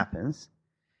this happens,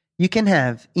 you can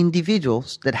have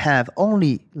individuals that have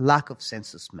only lack of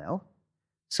sense of smell,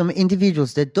 some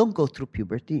individuals that don't go through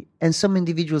puberty, and some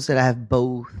individuals that have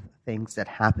both things that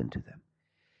happen to them.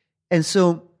 And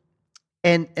so,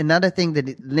 and another thing that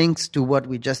it links to what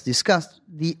we just discussed,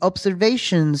 the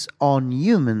observations on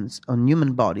humans, on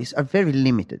human bodies, are very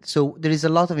limited. So there is a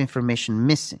lot of information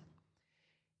missing.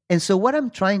 And so what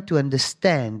I'm trying to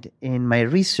understand in my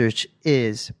research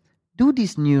is, do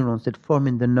these neurons that form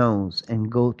in the nose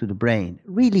and go to the brain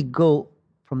really go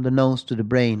from the nose to the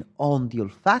brain on the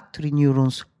olfactory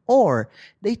neurons, or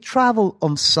they travel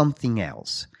on something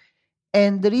else?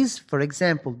 And there is, for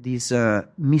example, this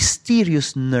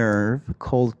mysterious nerve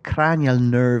called cranial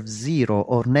nerve 0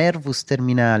 or nervus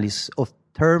terminalis, or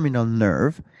terminal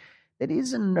nerve. That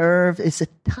is a nerve, it's a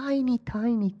tiny,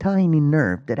 tiny, tiny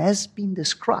nerve that has been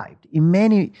described in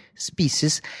many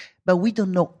species, but we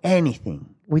don't know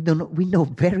anything. We know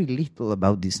very little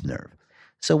about this nerve.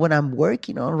 So what I'm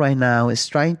working on right now is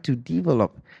trying to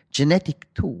develop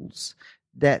genetic tools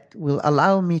that will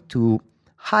allow me to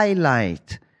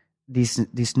highlight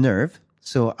this nerve.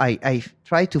 So I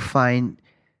try to find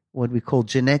what we call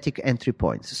genetic entry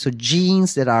points. So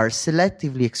genes that are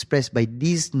selectively expressed by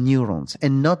these neurons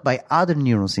and not by other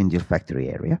neurons in the olfactory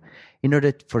area, in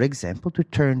order, for example, to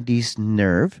turn this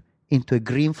nerve into a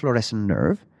green fluorescent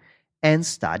nerve and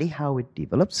study how it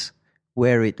develops,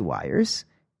 where it wires,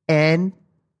 and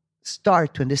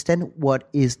start to understand what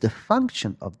is the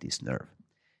function of this nerve.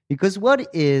 Because what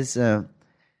is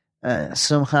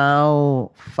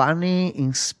somehow funny,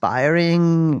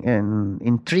 inspiring, and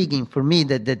intriguing for me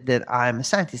that I'm a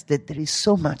scientist, that there is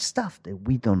so much stuff that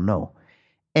we don't know.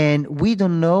 And we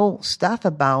don't know stuff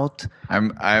about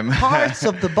I'm parts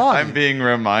of the body. I'm being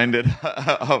reminded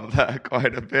of that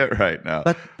quite a bit right now.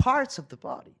 But parts of the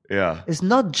body. Yeah. It's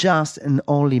not just an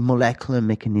only molecular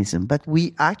mechanism, but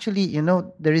we actually,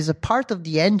 there is a part of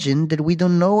the engine that we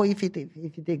don't know if it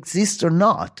exists or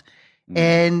not.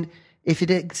 And if it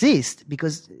exists,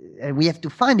 because we have to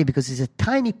find it because it's a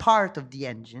tiny part of the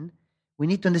engine, we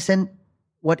need to understand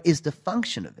what is the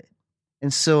function of it.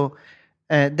 And so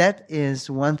that is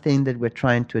one thing that we're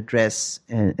trying to address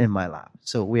in my lab.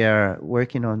 So we are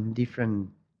working on different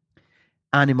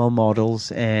animal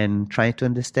models and trying to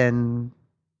understand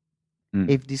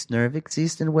if this nerve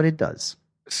exists and what it does.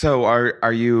 So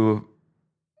are you?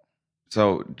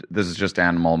 So this is just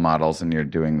animal models, and you're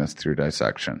doing this through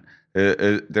dissection.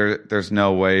 There's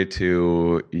no way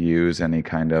to use any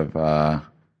kind of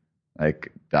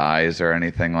like dyes or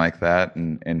anything like that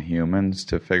in humans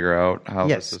to figure out how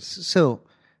this is? So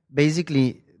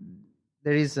basically,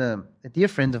 there is a dear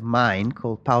friend of mine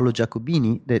called Paolo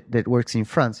Giacobini that works in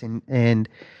France, and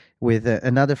with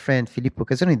another friend, Filippo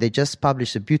Casoni, they just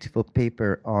published a beautiful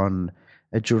paper on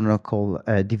a journal called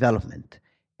Development.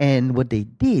 And what they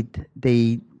did,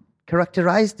 they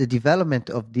characterized the development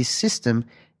of this system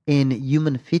in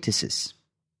human fetuses.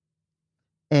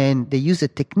 And they use a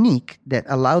technique that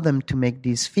allowed them to make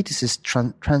these fetuses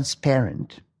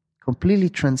transparent, completely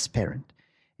transparent,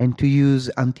 and to use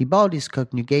antibodies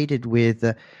conjugated with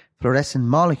fluorescent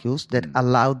molecules that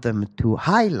allowed them to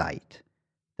highlight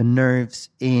the nerves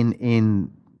in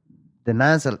the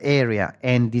nasal area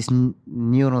and these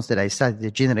neurons that I studied,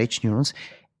 the GnRH neurons,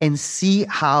 and see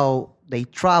how they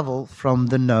travel from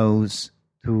the nose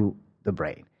to the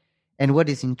brain. And what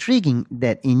is intriguing,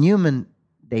 that in human,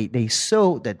 they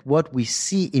saw that what we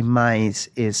see in mice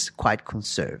is quite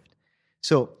conserved.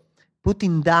 So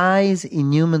putting dyes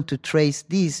in human to trace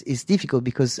this is difficult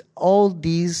because all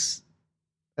these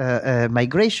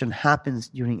migration happens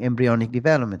during embryonic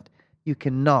development. You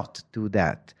cannot do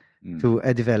that to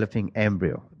a developing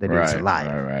embryo that is alive.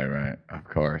 Right. Of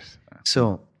course.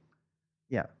 So,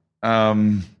 yeah.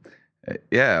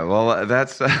 Yeah, well,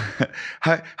 that's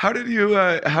how did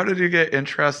you get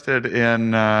interested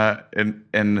in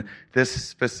this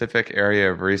specific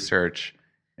area of research?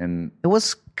 It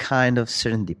was kind of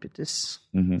serendipitous.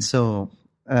 Mm-hmm. So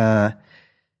I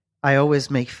always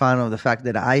make fun of the fact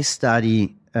that I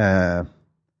study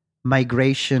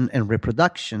migration and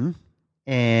reproduction,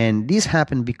 and this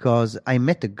happened because I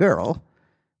met a girl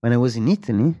when I was in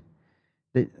Italy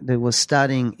that was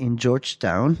studying in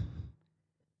Georgetown.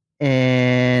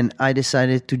 And I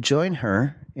decided to join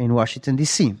her in Washington,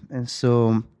 D.C. And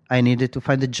so I needed to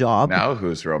find a job. Now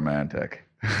who's romantic?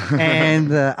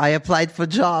 And I applied for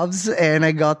jobs, and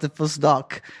I got the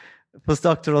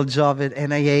postdoctoral job at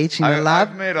NIH in the lab.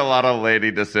 I've made a lot of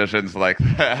lady decisions like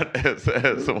that as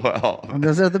well. And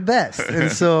those are the best.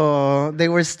 And so they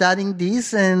were studying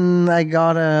this, and I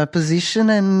got a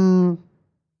position, and...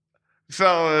 So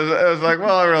it was like,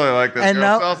 well, I really like this. And girl,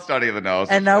 now, so I'll study the nose.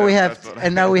 And now we have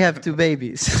two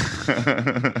babies.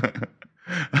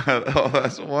 Oh,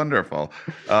 that's wonderful.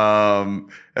 Well,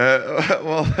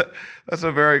 that's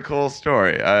a very cool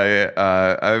story.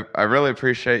 I really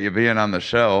appreciate you being on the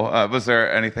show. Was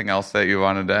there anything else that you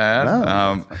wanted to add?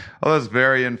 No. Well, that's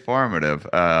very informative,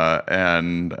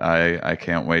 and I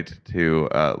can't wait to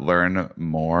learn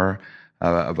more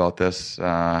about this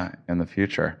in the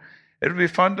future. It would be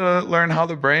fun to learn how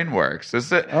the brain works.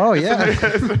 Oh, yeah.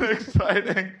 It's an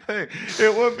exciting thing.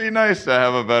 It would be nice to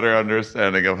have a better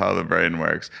understanding of how the brain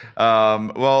works.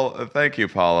 Well, thank you,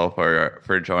 Paolo,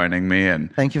 for joining me.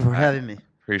 And thank you for having me.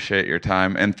 Appreciate your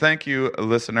time. And thank you,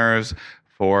 listeners,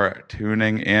 for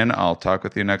tuning in. I'll talk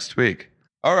with you next week.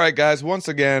 All right, guys. Once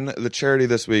again, the charity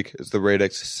this week is the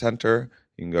Radix Center.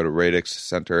 You can go to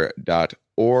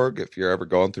radixcenter.org. If you're ever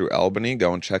going through Albany,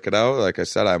 go and check it out. Like I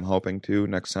said, I'm hoping to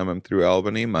next time I'm through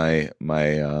Albany. My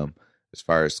as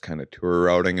far as kind of tour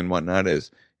routing and whatnot is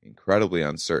incredibly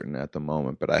uncertain at the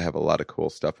moment, but I have a lot of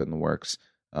cool stuff in the works,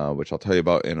 which I'll tell you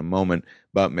about in a moment.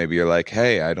 But maybe you're like,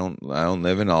 hey, I don't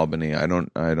live in Albany. I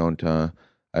want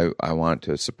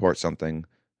to support something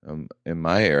in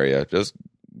my area. Just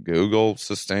Google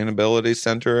Sustainability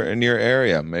Center in your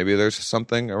area. Maybe there's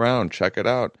something around. Check it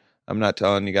out. I'm not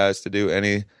telling you guys to do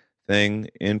anything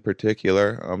in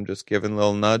particular. I'm just giving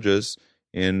little nudges.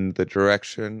 in the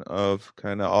direction of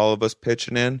kind of all of us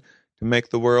pitching in to make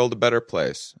the world a better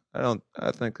place. I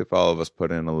think if all of us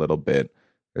put in a little bit,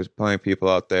 there's plenty of people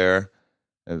out there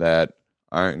that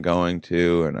aren't going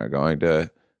to and are going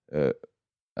to,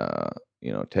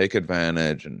 take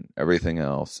advantage and everything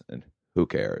else. And who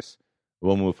cares?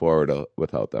 We'll move forward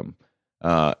without them,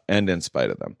 and in spite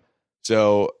of them.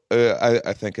 So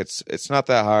I think it's not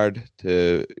that hard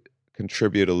to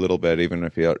contribute a little bit, even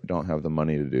if you don't have the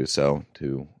money to do so,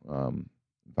 to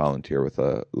volunteer with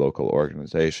a local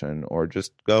organization, or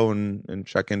just go and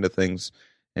check into things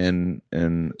and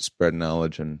spread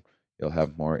knowledge, and you'll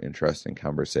have more interesting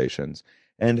conversations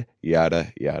and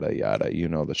yada, yada, yada. You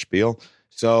know the spiel.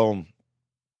 So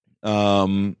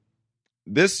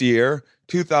this year,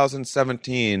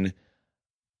 2017,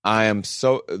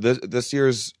 this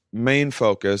year's main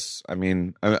focus,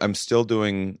 I'm still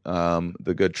doing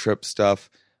the Good Trip stuff.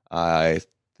 I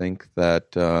think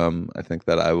that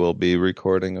I will be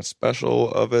recording a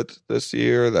special of it this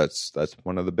year. That's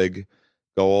one of the big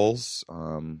goals.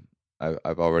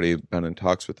 I've already been in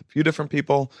talks with a few different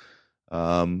people,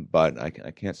 but I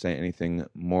can't say anything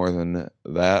more than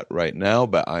that right now.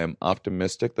 But I am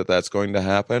optimistic that that's going to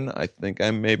happen. I think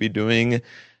I may be doing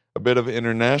a bit of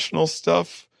international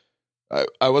stuff.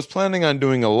 I was planning on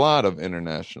doing a lot of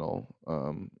international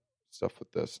stuff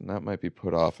with this, and that might be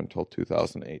put off until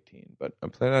 2018. But I'm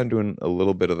planning on doing a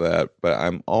little bit of that. But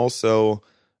I'm also,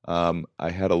 I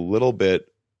had a little bit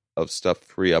of stuff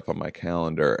free up on my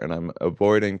calendar, and I'm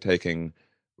avoiding taking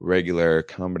regular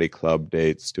comedy club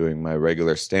dates, doing my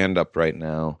regular stand-up right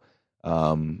now,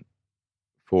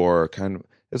 for kind of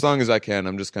as long as I can.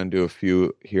 I'm just going to do a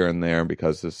few here and there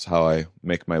because this is how I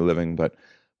make my living. But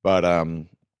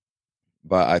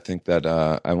I think that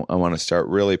I want to start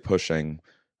really pushing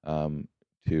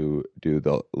to do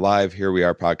the live Here We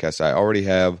Are podcast. I already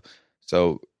have.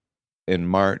 So in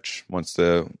March, once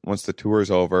the tour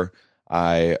is over,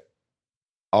 I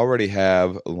already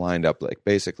have lined up, like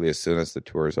basically as soon as the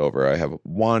tour is over, I have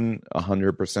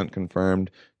 100% confirmed,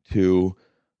 2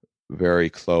 very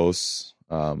close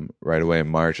right away in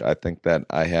March. I think that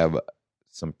I have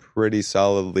some pretty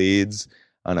solid leads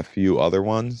on a few other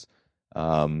ones.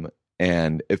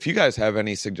 And if you guys have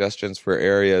any suggestions for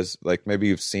areas, like maybe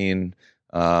you've seen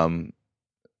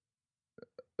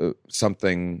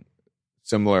something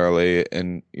similarly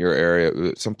in your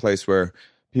area, some place where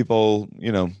people,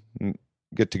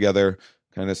 get together,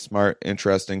 kind of smart,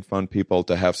 interesting, fun people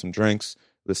to have some drinks,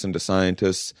 listen to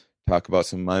scientists, talk about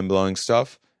some mind-blowing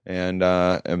stuff, and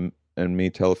me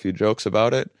tell a few jokes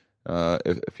about it.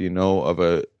 If you know of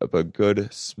a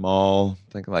good small,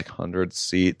 I think like 100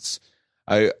 seats.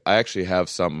 I actually have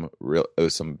some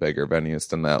bigger venues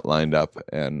than that lined up,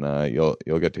 and you'll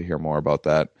get to hear more about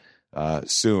that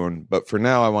soon. But for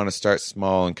now, I want to start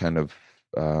small and kind of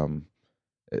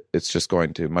it's just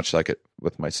going to, much like it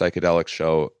with my psychedelic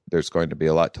show, there's going to be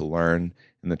a lot to learn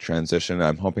in the transition.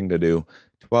 I'm hoping to do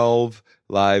 12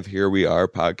 live Here We Are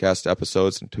podcast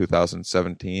episodes in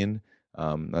 2017.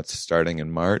 That's starting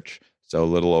in March, so a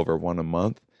little over 1 a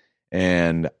month.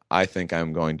 And I think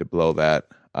I'm going to blow that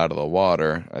out of the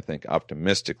water. I think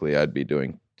optimistically I'd be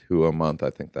doing 2 a month. I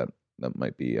think that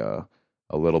might be a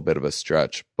little bit of a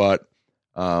stretch, but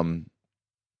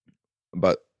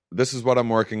this is what I'm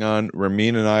working on.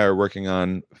 Ramin and I are working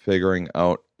on figuring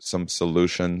out some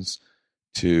solutions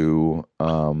to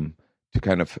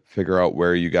kind of figure out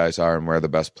where you guys are and where the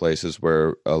best places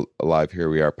where a live Here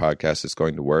We Are podcast is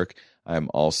going to work. I'm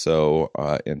also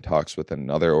in talks with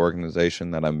another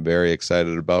organization that I'm very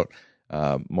excited about.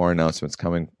 More announcements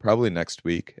coming probably next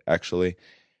week, actually.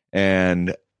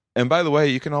 And by the way,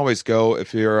 you can always go,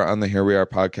 if you're on the Here We Are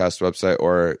podcast website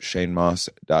or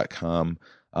shanemoss.com,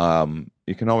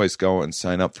 you can always go and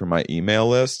sign up for my email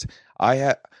list.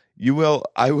 I will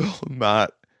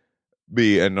not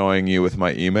be annoying you with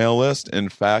my email list. In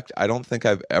fact, I don't think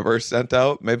I've ever sent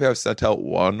out, maybe I've sent out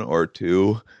 1 or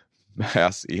 2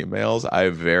 mass emails. I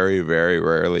very, very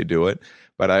rarely do it.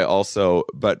 But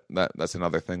that's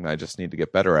another thing that I just need to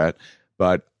get better at.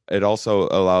 But it also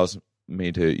allows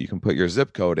me you can put your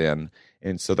zip code in,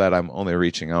 and so that I'm only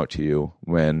reaching out to you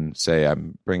when, say,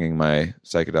 I'm bringing my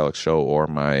psychedelic show or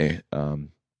my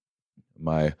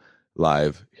my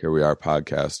live Here We Are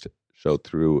podcast show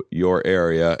through your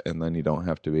area, and then you don't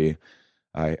have to be.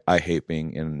 I hate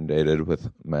being inundated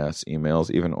with mass emails,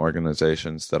 even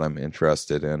organizations that I'm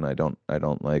interested in. I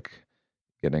don't like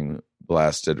getting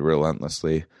blasted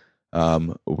relentlessly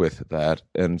with that,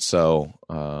 and so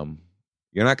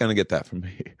you're not going to get that from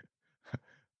me.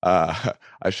 I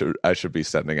should be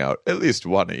sending out at least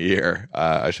 1 a year.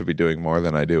 I should be doing more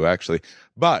than I do, actually.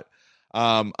 But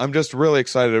I'm just really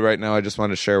excited right now. I just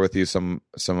want to share with you some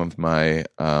of my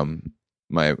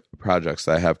my projects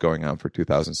that I have going on for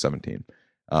 2017.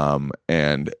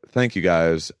 And thank you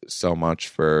guys so much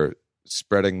for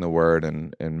spreading the word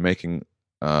and making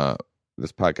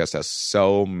this podcast has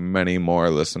so many more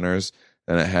listeners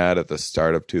than it had at the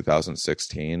start of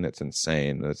 2016. It's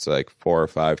insane. It's like 4 or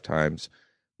 5 times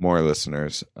more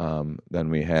listeners than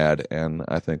we had, and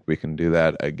I think we can do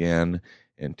that again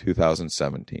in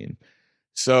 2017.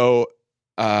 So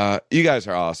you guys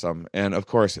are awesome, and of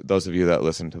course those of you that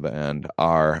listen to the end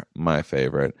are my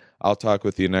favorite. I'll talk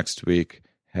with you next week.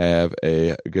 Have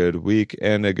a good week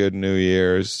and a good New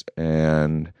Year's,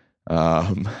 and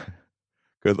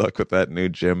good luck with that new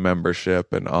gym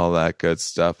membership and all that good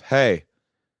stuff. Hey,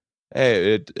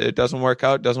 it doesn't work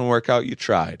out, you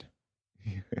tried.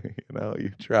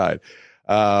 You tried.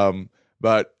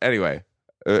 But anyway,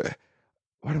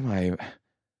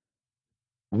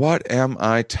 what am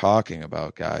I talking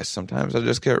about, guys? Sometimes I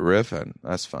just get riffing.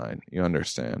 That's fine. You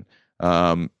understand.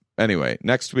 Anyway,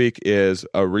 next week is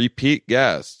a repeat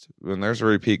guest. When there's a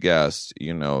repeat guest,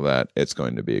 you know that it's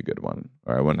going to be a good one,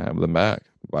 or I wouldn't have them back.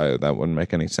 That wouldn't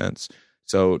make any sense.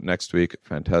 So next week,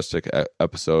 fantastic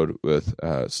episode with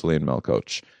Celine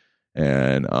Melcoach,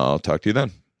 and I'll talk to you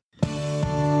then.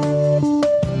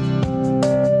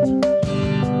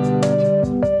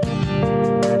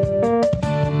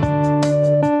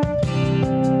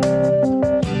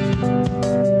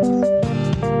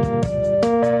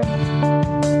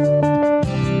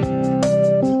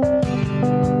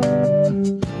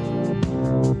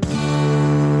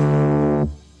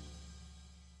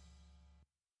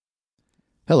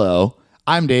 Hello,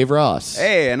 I'm Dave Ross.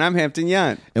 Hey, and I'm Hampton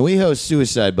Yount. And we host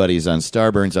Suicide Buddies on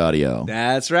Starburns Audio.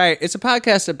 That's right. It's a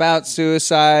podcast about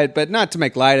suicide, but not to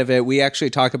make light of it. We actually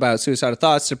talk about suicidal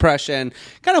thoughts, depression,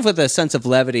 kind of with a sense of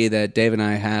levity that Dave and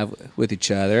I have with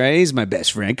each other. And he's my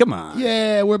best friend. Come on.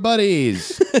 Yeah, we're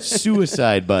buddies.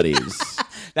 Suicide Buddies.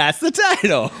 That's the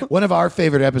title. One of our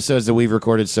favorite episodes that we've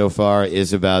recorded so far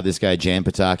is about this guy, Jan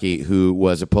Potocki, who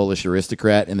was a Polish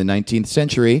aristocrat in the 19th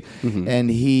century. Mm-hmm. And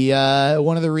he,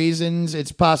 one of the reasons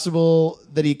it's possible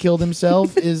that he killed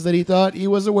himself is that he thought he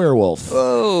was a werewolf.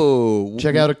 Oh.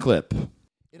 Check out a clip.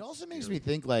 It also makes me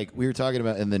think, like, we were talking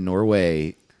about in the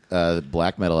Norway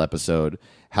black metal episode,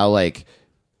 how, like,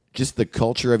 just the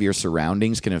culture of your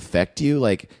surroundings can affect you.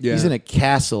 Like, he's in a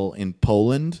castle in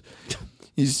Poland.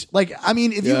 He's like, I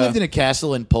mean, if you lived in a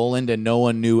castle in Poland and no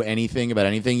one knew anything about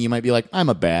anything, you might be like, I'm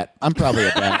a bat. I'm probably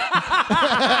a bat.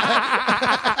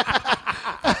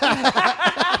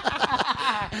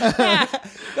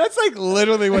 That's like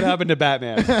literally what happened to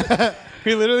Batman.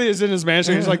 He literally is in his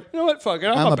mansion. He's like, you know what? Fuck it.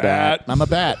 I'm a bat. I'm a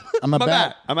bat. I'm a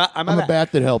bat. I'm a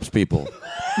bat that helps people.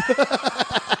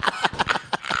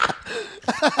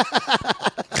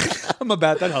 I'm a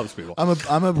bat that helps people. I'm a rich,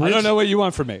 I don't know what you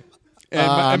want from me.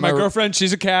 And my girlfriend,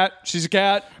 she's a cat. She's a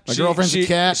cat. My girlfriend's a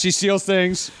cat. She steals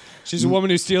things. She's a woman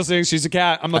who steals things. She's a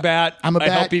cat. I'm a bat. I'm a bat.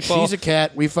 I help people. She's a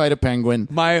cat. We fight a penguin.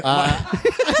 My